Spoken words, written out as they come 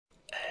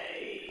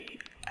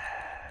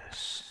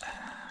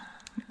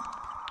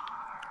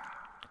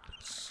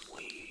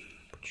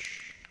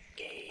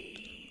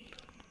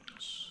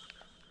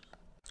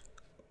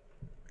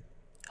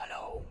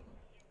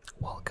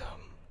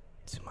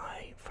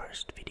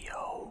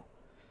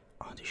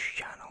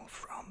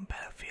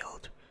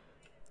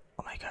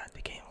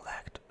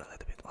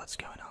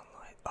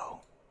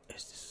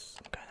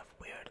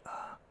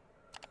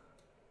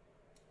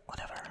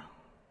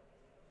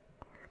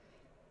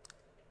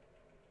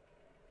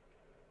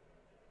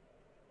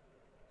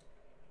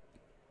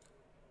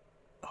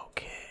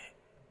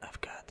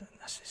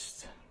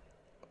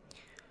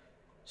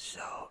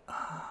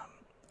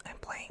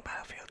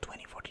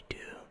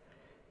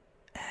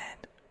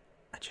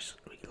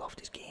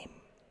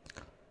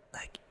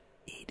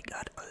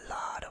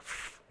lot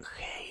of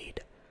hate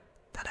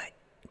that I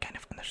kind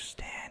of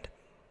understand.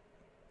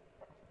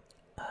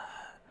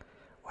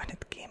 When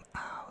it came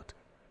out,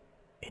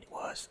 it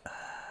was a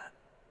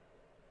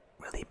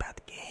really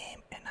bad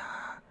game and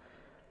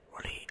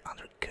really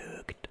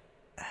undercooked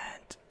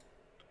and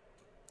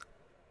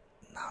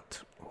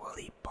not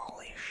really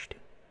polished,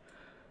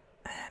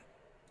 and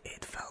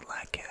it felt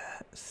like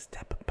a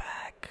step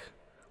back,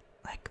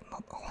 like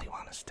not only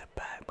one step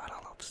back but a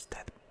lot of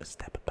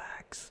step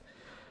backs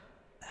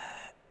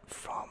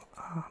from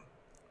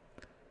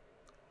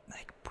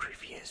like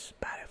previous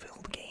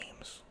Battlefield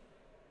games,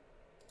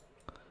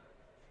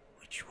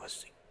 which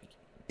was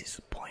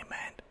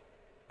disappointment.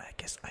 I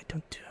guess I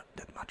don't do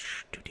that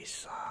much to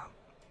this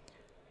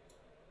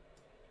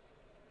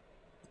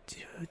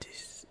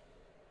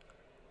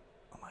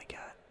oh my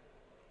god,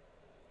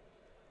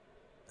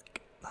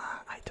 like,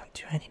 I don't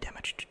do any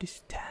damage to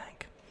this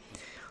tank,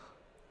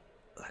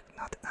 like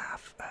not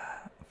enough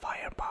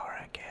firepower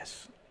I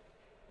guess.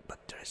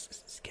 But there's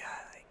this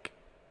guy, like,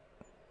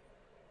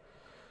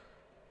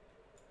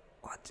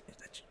 what is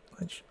that?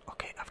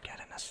 Okay, I've got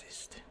an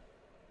assist.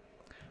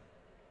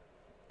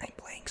 I'm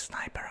playing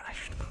sniper. I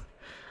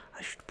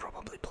should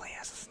probably play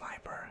as a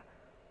sniper,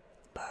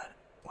 but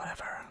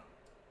whatever.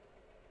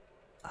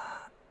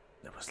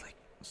 There was like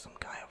some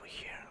guy over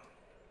here.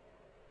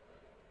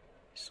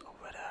 He's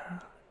over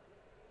there.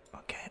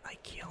 Okay, I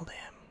killed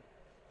him.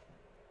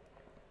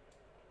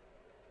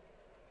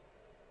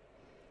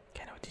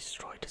 Can I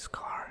destroy this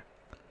car?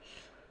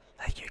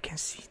 Like you can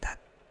see that.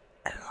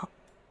 I don't know.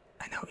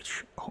 I know it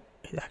should. Oh,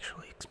 it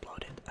actually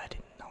exploded. I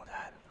didn't know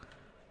that.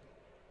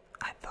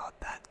 I thought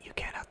that you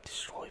cannot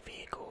destroy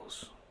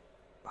vehicles,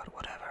 but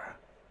whatever.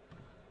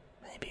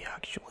 Maybe you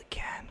actually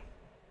can.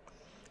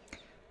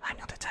 I'm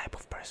not the type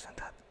of person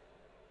that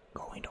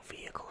go into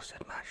vehicles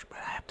that much, but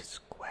I have this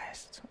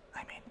quest.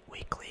 I mean,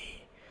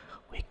 weekly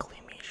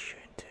mission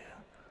to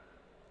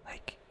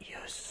like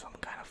use some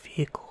kind of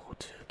vehicle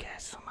to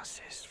get some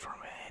assist from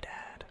it.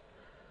 And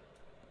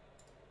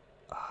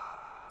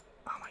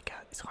oh my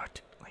god, it's hard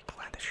to like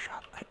land a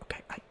shot.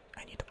 Okay,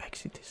 I need to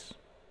exit this.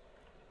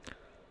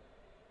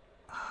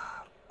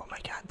 Oh my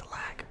god, the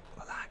lag.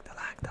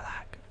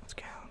 Let's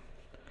go.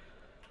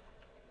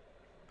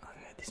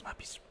 Okay, this might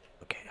be.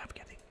 Okay, I'm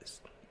getting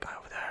this guy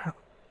over there.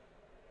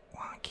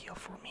 One kill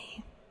for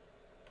me.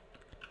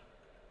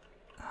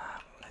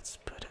 Let's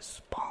put a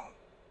spawn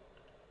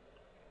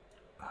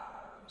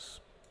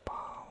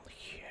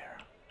here.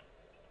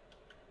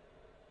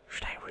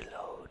 Should I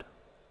reload?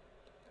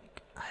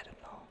 Like, I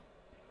don't know.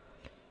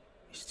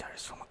 Is there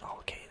someone? Oh,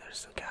 okay,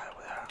 there's a guy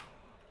over there.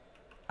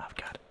 I've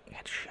got a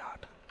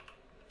headshot.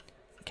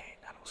 Okay,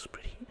 that was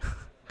pretty.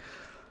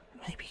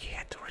 Maybe he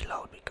had to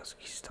reload because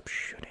he stopped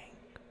shooting.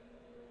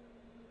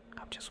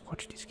 I've just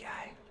watched this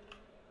guy.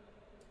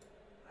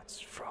 Let's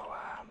throw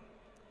a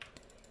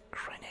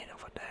grenade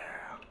over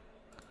there.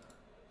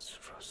 Let's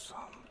throw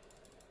some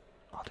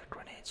other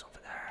grenades over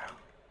there.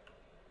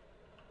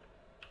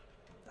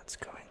 That's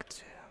going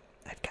to.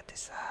 I've got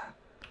this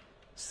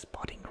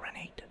spotting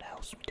grenade that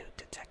helps me to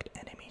detect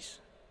enemies.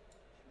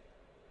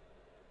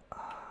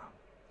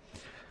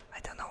 I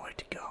don't know where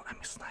to go. I'm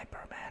a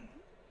sniper, man.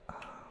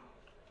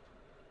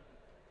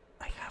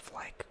 I have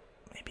like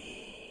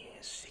maybe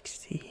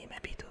 60,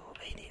 maybe to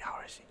 80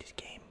 hours in this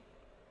game.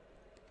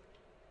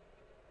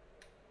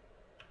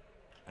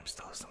 I'm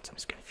still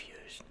sometimes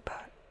confused,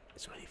 but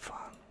it's really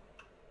fun.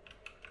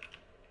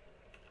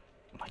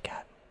 Oh my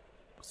god,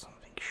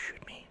 something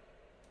shoot me.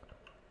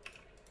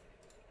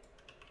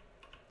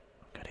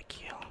 Got a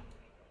kill.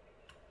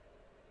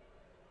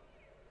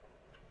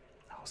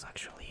 That was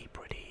actually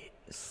pretty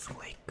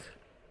slick.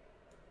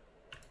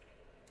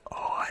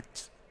 Oh,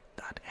 what?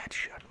 That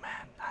headshot,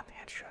 man. That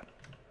headshot.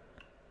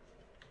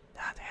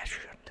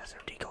 That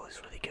article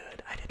is really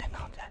good. I didn't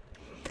know that.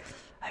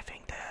 I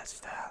think that's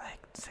the like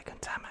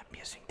second time I'm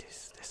using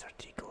this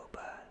article,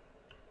 but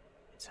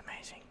it's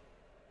amazing.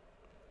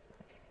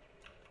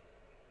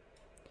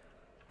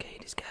 Okay,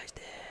 this guy's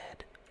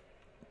dead.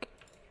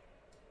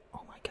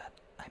 Oh my god,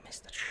 I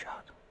missed that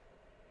shot.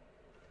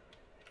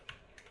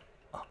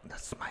 Oh,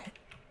 that's my.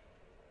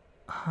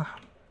 I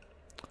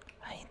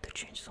need to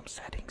change some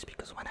settings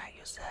because when I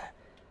use the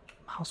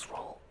mouse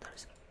roll,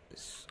 there's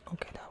this.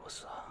 Okay, that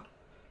was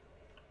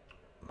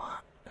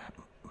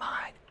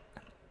mine.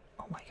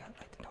 Oh my god,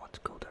 I didn't know what to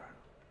go there.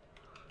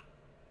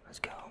 Let's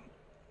go.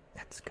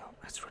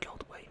 Let's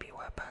reload baby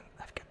weapon.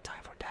 I've got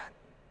time for that.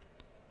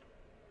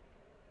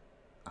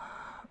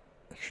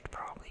 We should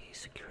probably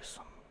secure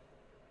some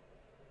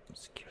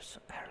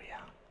area.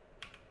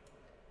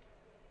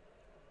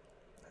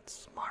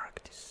 Let's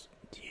mark this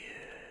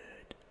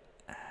dude.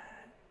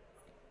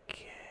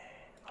 Okay,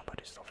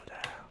 nobody's over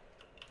there.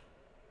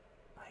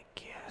 I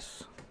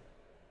guess.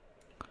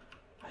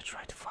 I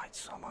tried to find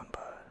someone,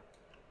 but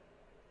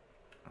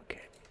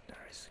okay,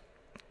 there is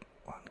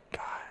one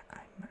guy. I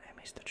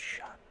missed that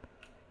shot.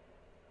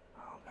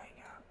 Oh my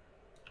god.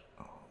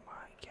 Oh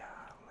my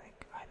god.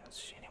 Like, I don't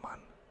see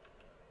anyone.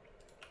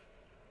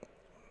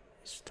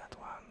 Is that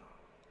one?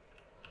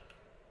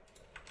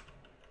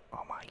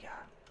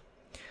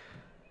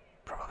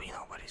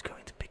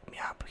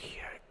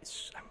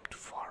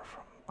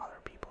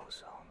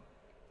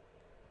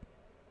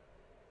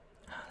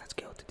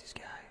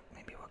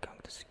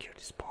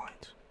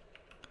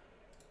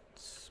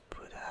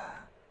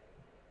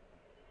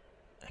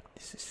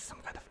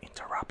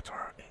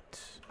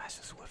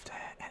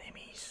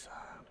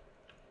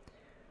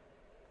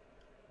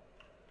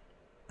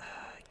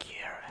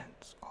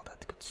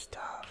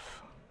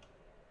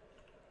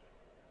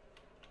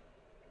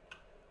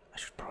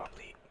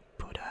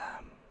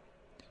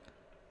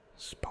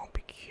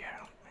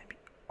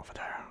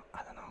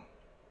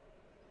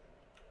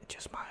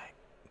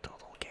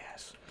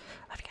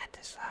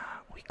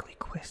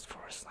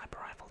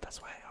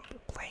 that's why I'm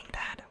playing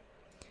that.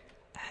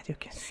 And you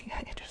can see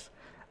I just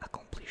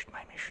accomplished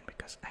my mission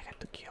because I had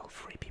to kill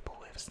 3 people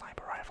with a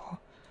sniper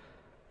rifle.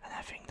 And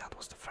I think that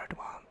was the 3rd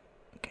one.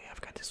 Okay, I've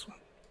got this one.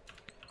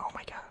 Oh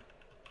my god.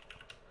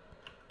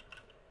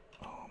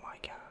 Oh my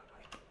god.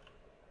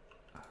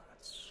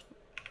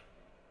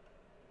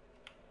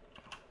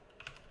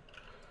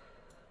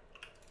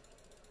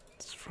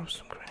 Let's throw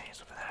some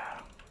grenades over there.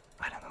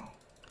 I don't know.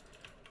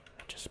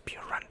 Just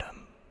pure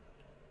random.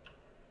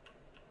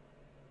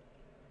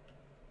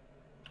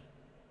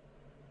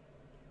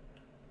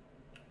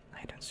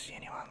 I don't see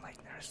anyone, like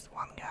there's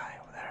one guy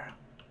over there.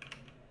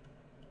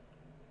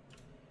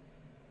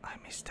 I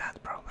missed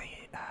that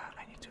probably.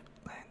 I need to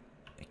land.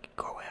 Like,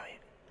 go away.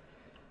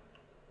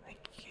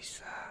 Like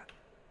he's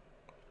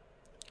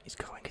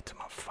going into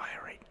my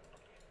fire rate.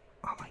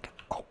 Oh my god.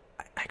 Oh,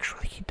 I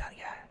actually hit that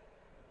guy.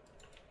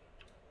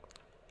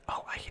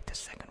 Oh, I hit the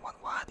 2nd one.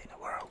 What in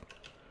the world?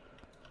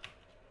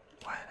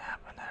 What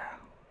happened there?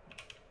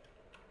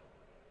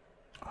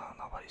 Oh,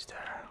 nobody's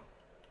there.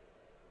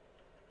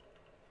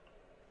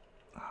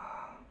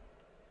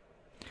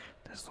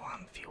 There's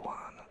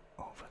 1v1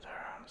 over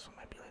there, so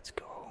maybe let's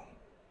go.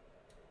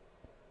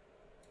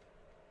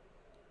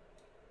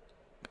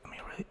 I'm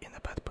really in a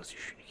bad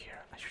position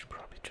here. I should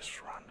probably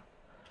just run.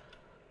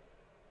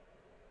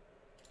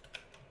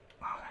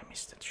 Oh, I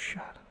missed that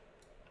shot.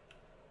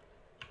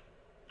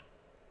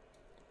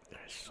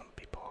 There's some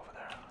people over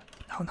there.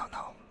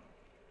 No.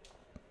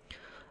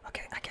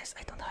 Okay, I guess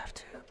I don't have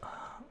to.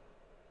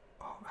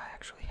 Oh, I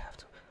actually have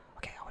to.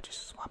 Okay, I will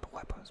just swap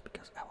weapons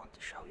because I want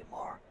to show you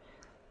more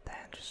than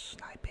just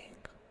sniping.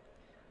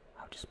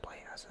 I'll just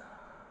play as a.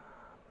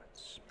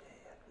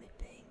 Let me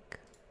think.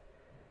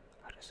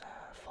 I'll just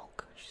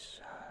folk. She's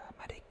a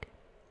medic.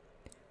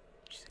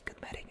 She's a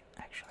good medic,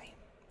 actually.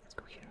 Let's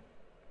go here.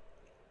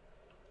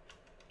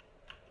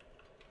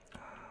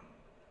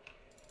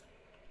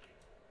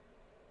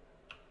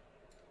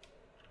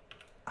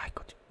 I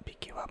could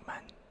pick you up,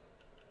 man.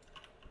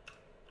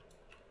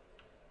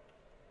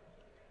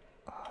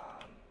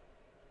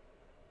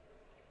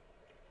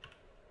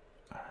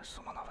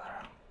 Someone over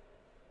there.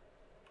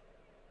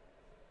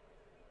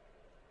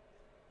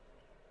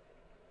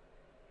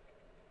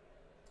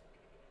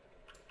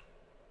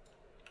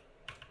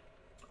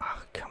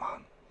 Ah, come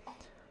on.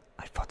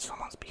 I thought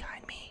someone's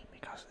behind me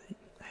because it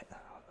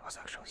was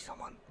actually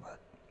someone, but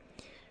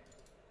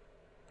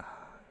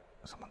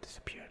someone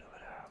disappeared over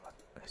there. But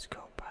let's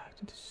go back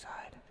to this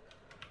side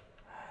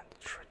and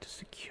try to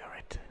secure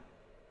it.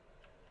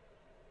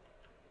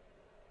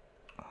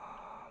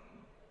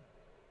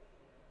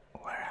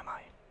 Where am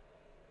I?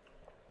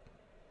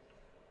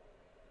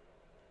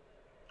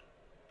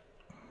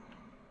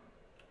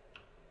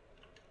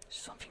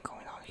 Something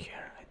going on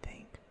here, I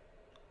think.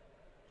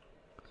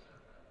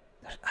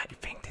 I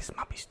think this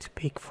map is too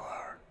big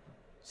for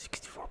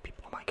 64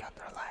 people. Oh my god,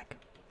 they're lag.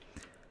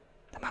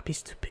 The map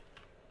is too big.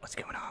 What's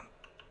going on?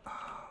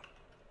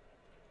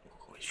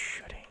 Who is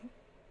shooting?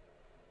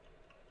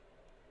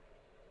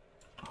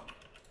 Oh.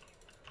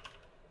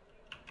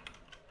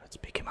 Let's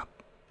pick him up.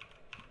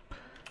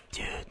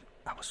 Dude,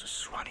 I was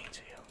just running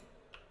to you.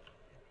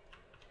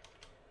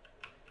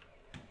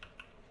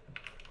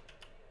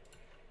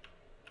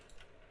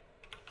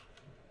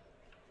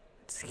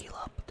 Let's heal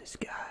up this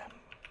guy.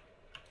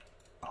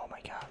 Oh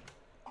my god.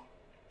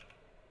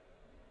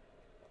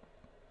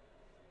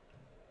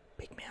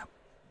 Pick me up,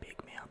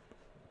 pick me up,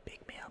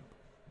 pick me up,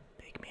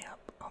 pick me up.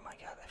 Oh my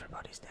god,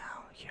 everybody's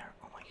down here.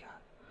 Oh my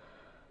god.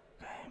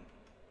 Okay.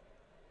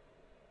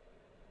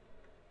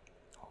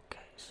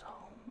 Okay, so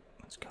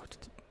let's go to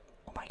the.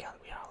 Oh my god,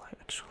 we are like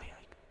actually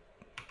like.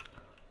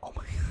 Oh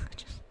my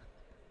god,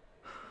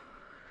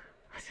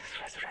 I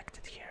just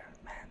resurrected here,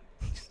 man.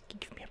 Just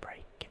give me a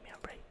break, give me a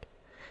break.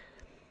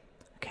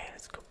 Okay,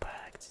 let's go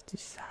back to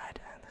this side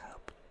and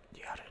help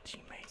the other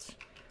teammates.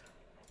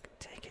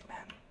 Take it,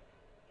 man.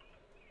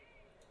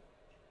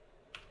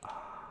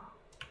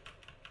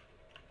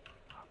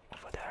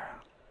 Over there.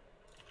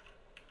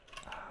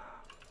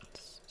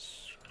 Let's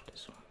try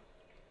this one.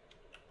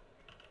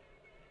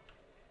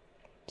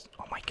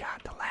 Oh my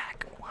god, the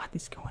lag. What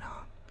is going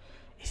on?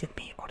 Is it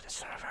me or the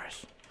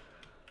servers?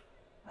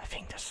 I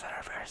think the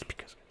servers,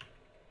 because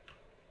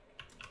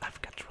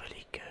I've got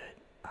really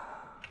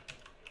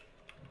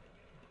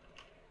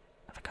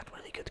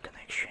good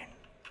connection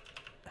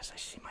as I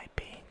see my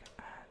ping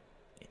and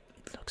it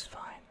looks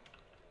fine.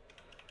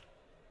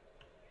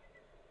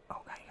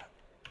 Oh my god.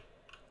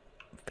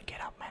 Pick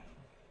it up, man.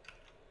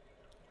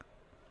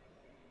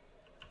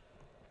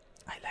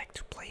 I like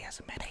to play as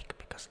a medic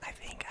because I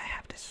think I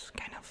have this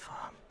kind of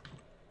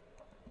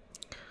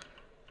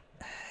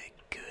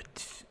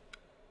good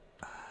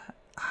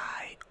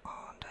eye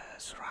on the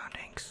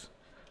surroundings,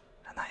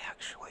 and I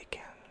actually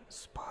can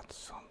spot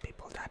some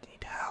people that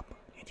need help,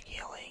 need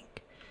healing,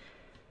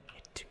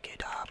 need to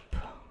get up,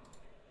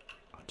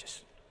 or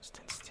just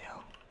stand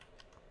still.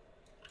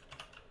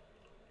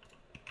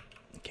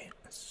 Okay,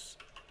 let's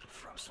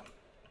throw some.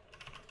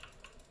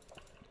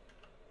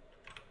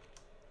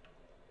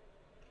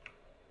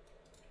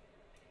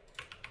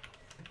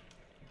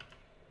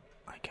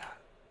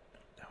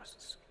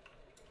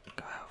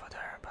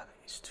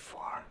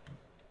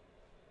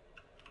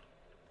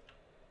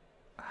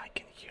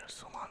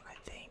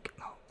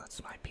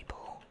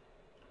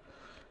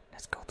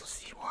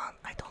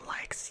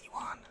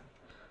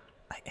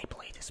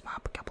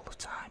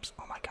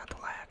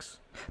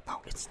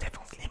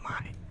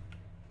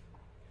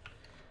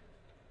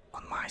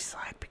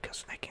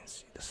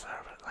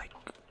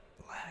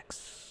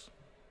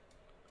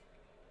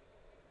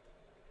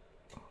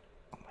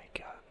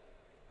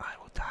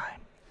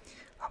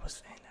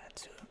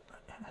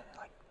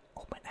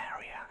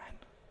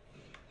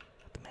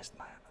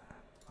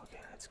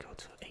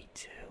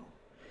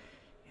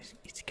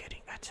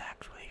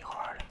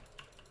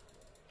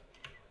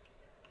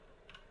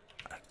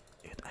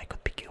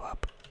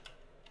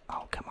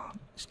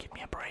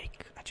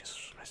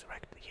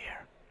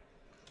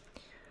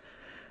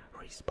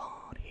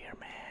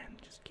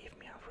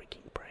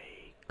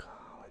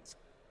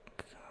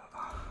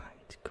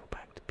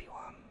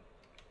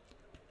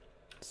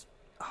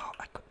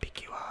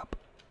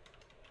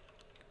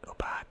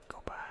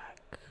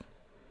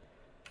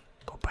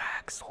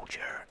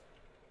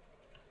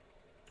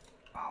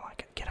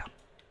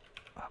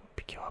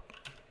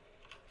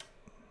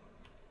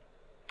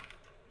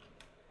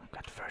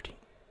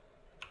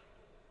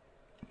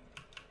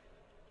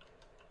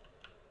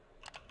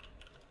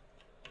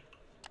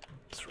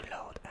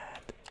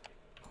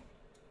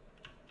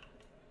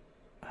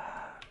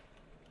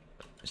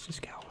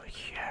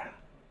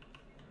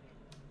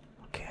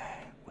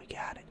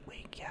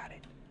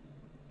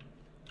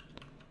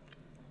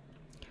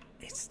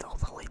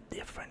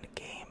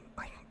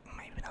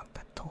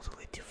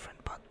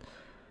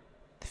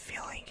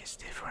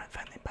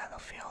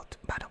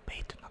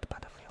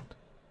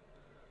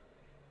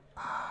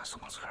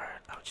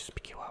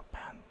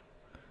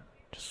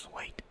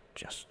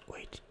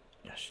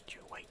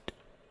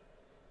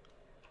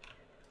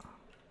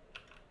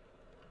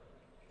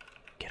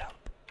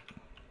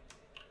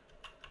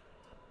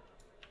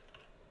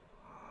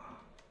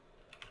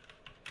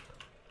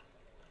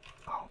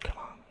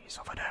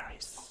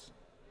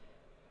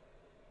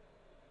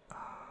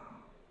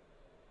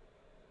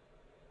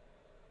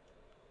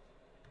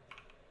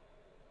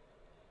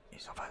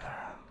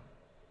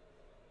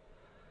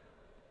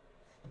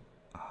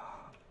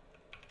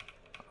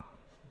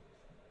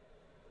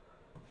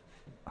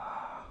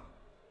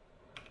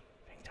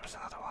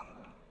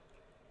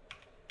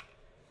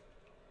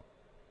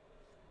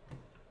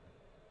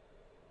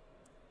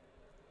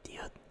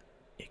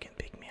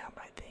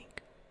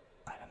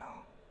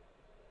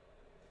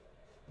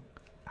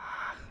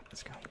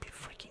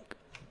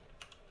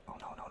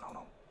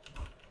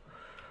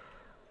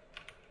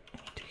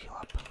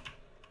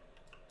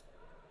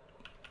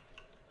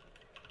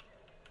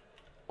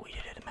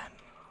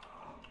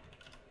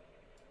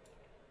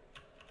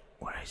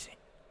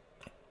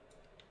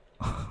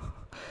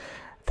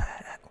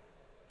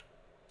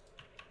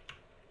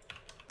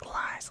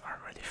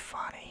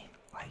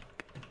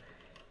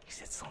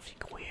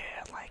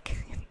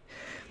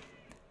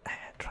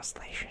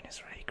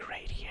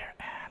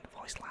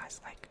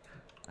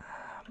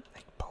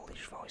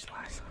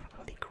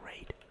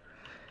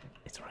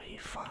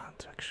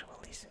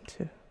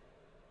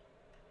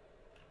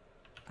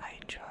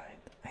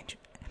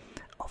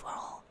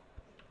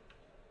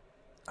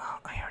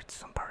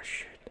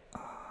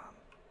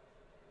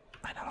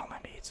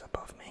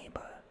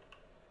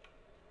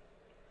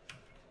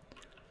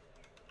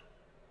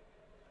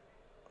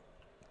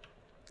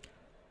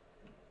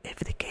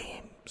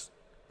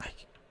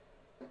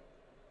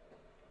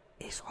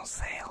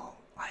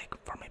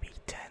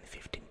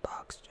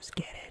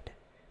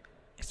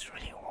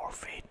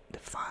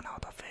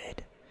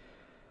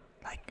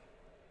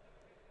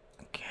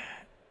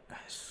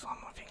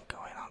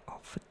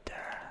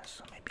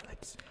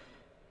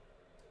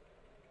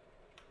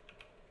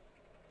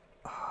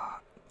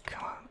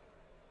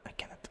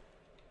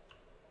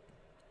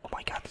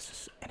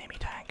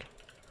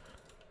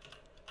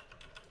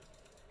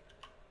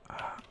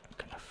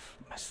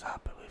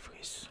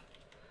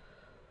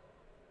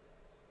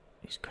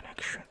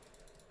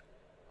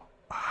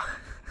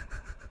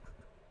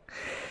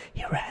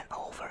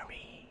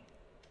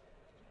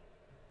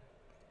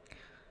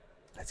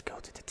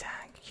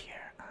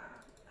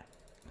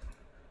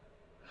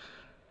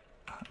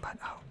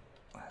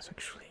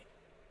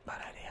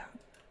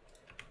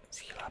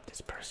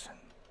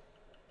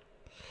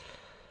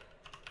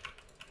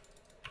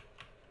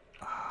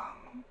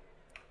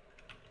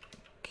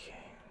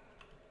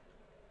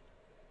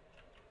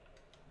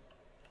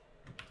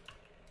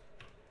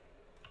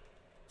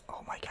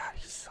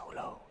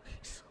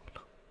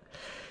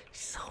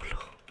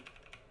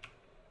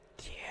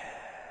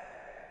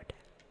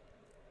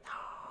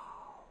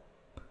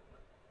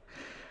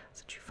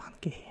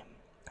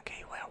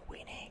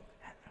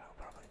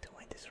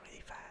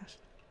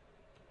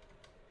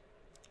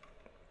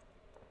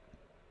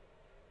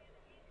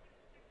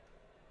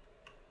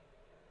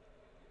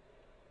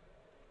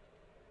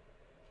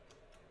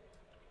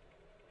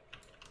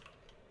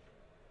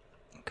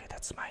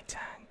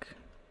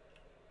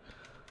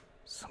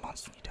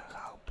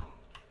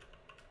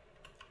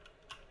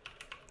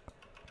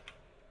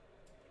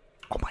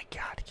 Oh my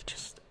god, he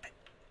just... I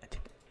did...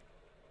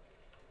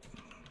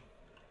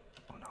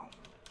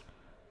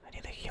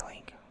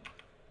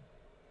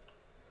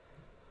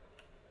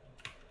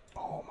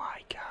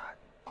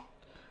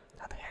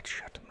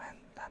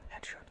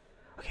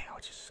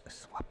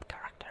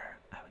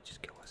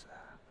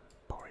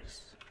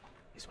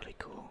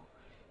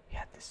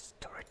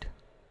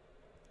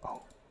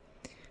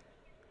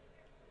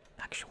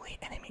 Actually,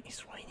 enemy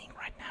is raining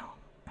right now,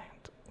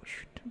 and we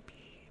should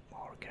be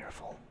more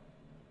careful.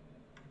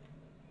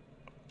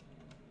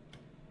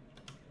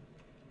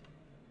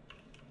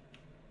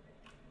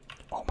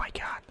 Oh my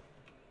god!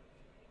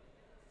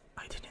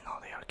 I didn't know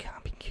they are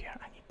camping here.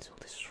 I need to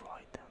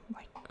destroy them.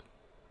 Like,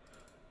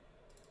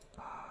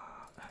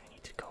 I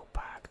need to go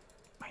back.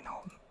 I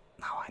know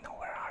now. I know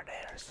where are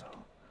they. So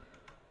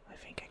I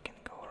think I can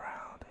go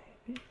around.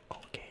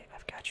 Okay,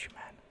 I've got you,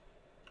 man.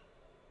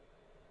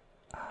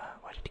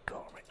 Where did he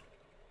go?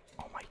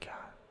 Oh my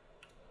god.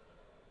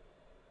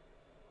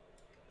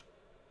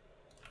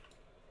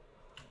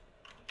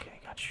 Okay,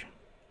 got you.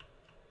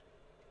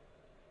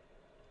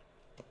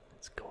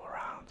 Let's go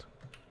around.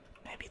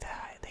 Maybe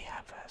they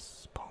have a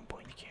spawn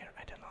point here.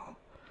 I don't know.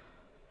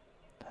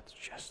 That's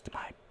just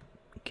my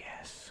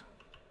guess.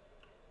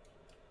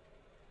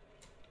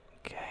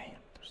 Okay,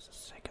 there's the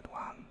second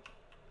one.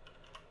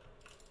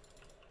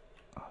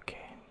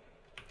 Okay.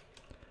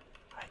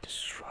 I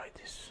destroyed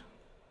this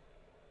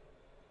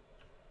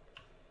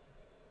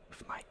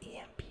with my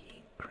EMP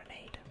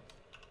grenade.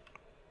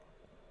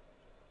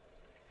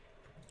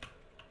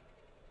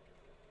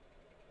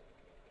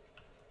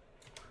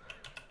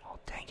 Oh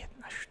dang it,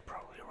 I should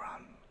probably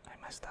run. I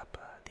messed up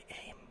the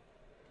aim.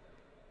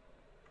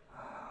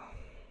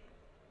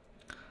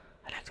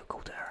 I'd like to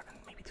go there and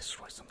maybe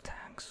destroy some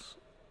tanks.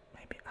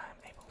 Maybe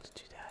I'm able to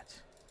do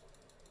that.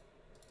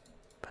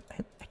 But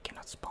I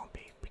cannot spawn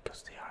big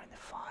because they are in a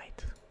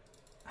fight.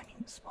 I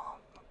mean spawn,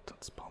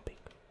 not spawn big.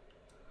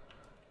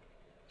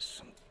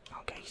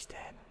 Okay, he's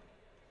dead.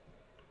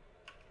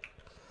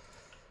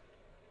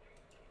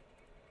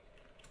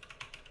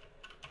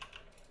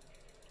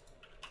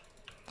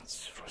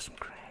 Let's throw some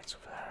grenades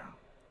over there.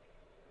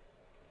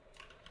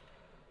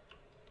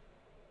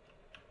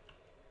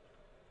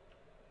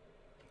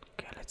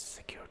 Okay, let's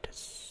secure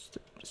this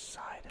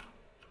side.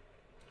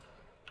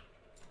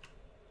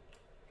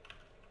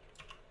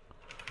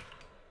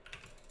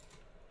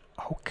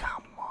 Oh,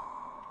 come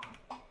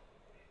on.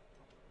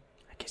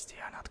 I guess they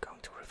are not going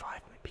to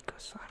revive me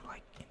because I'm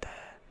like in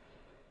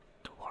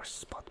the worst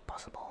spot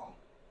possible.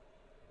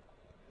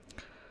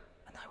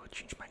 And I would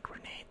change my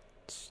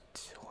grenades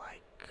to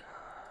like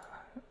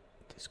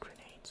these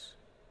grenades.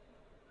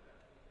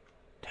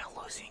 They're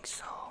losing,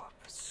 so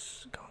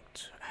it's going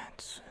to end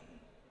soon.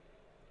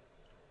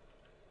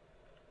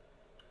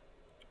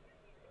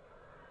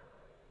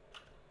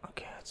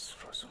 Okay, let's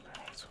throw some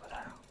grenades over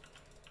there.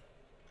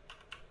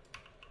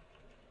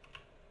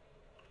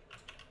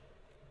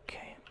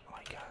 Okay, oh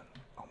my god,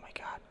 oh my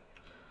god.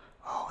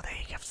 Oh,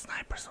 they have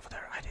snipers over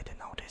there, I didn't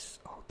notice.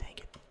 Oh, dang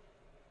it.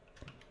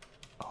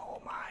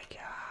 Oh my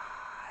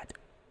god.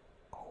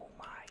 Oh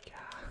my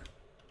god.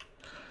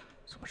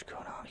 So much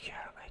going on here,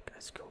 like,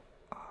 let's go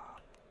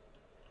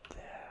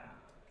there.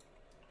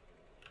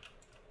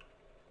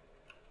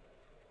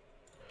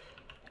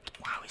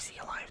 Wow, is he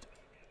alive?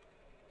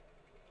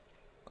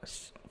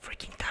 Let's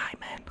freaking die,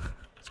 man.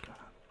 What's going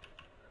on?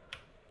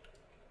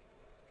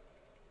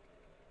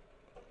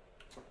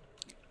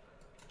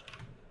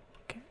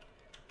 Okay.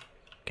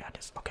 Got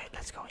this. Okay,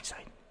 let's go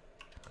inside.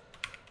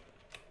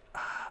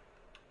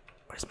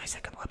 Where's my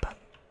second weapon?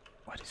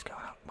 What is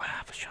going on? Why I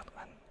have a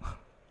shotgun?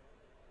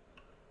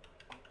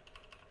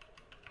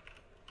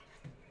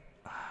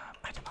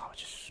 I don't know, I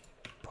just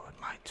put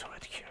my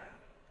turret here.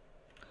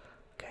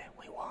 Okay,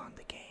 we won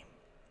the game.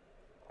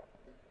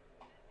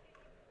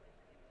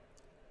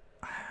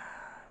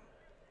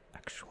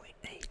 Actually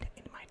 8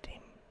 in my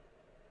team,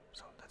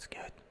 so that's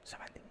good.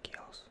 17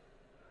 kills.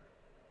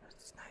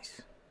 That's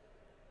nice.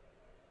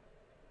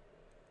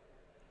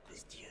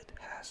 This dude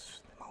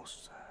has the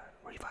most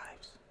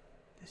revives.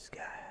 This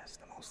guy has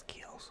the most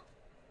kills,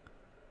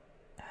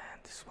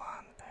 and this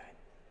one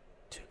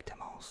took the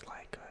most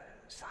like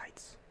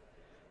sides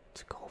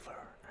to cover,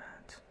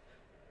 and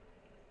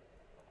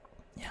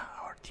yeah,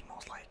 our team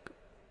was like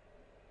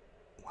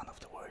one of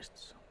the worst.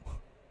 So.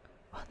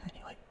 But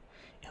anyway,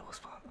 it was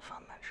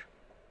fun match.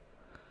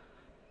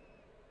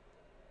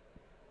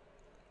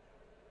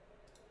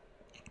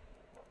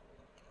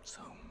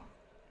 So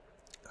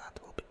that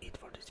will be it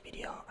for this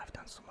video. I've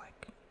done some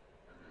like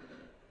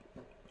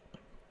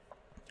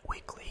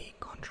weekly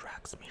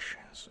contracts,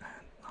 missions,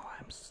 and now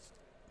I'm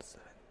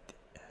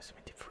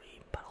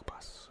 73 battle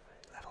pass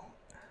level.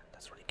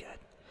 That's really good.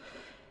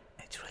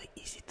 It's really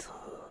easy to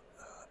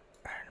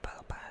earn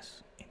battle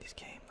pass in this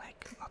game.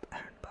 Like not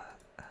earn, but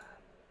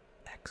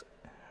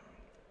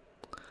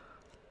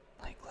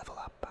like level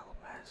up battle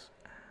pass.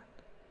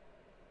 And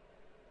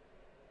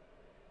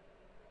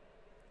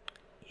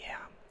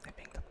yeah, I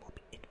think that will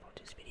be it for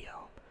this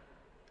video.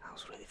 That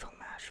was really fun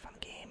match, fun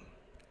game.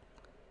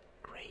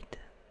 Great.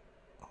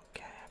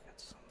 Okay, I've got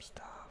some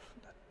stuff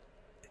that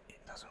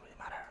it doesn't really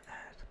matter,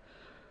 and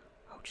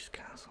I'll just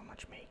cancel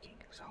matchmaking.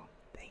 So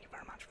thank you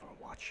very much for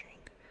watching.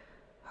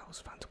 It was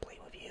fun to play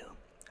with you,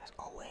 as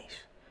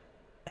always.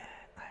 And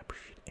I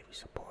appreciate every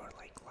support,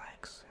 like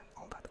likes and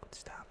all that good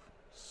stuff.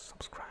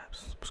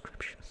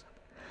 Subscriptions.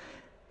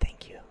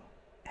 Thank you,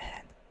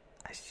 and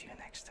I see you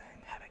next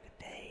time. Have a good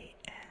day.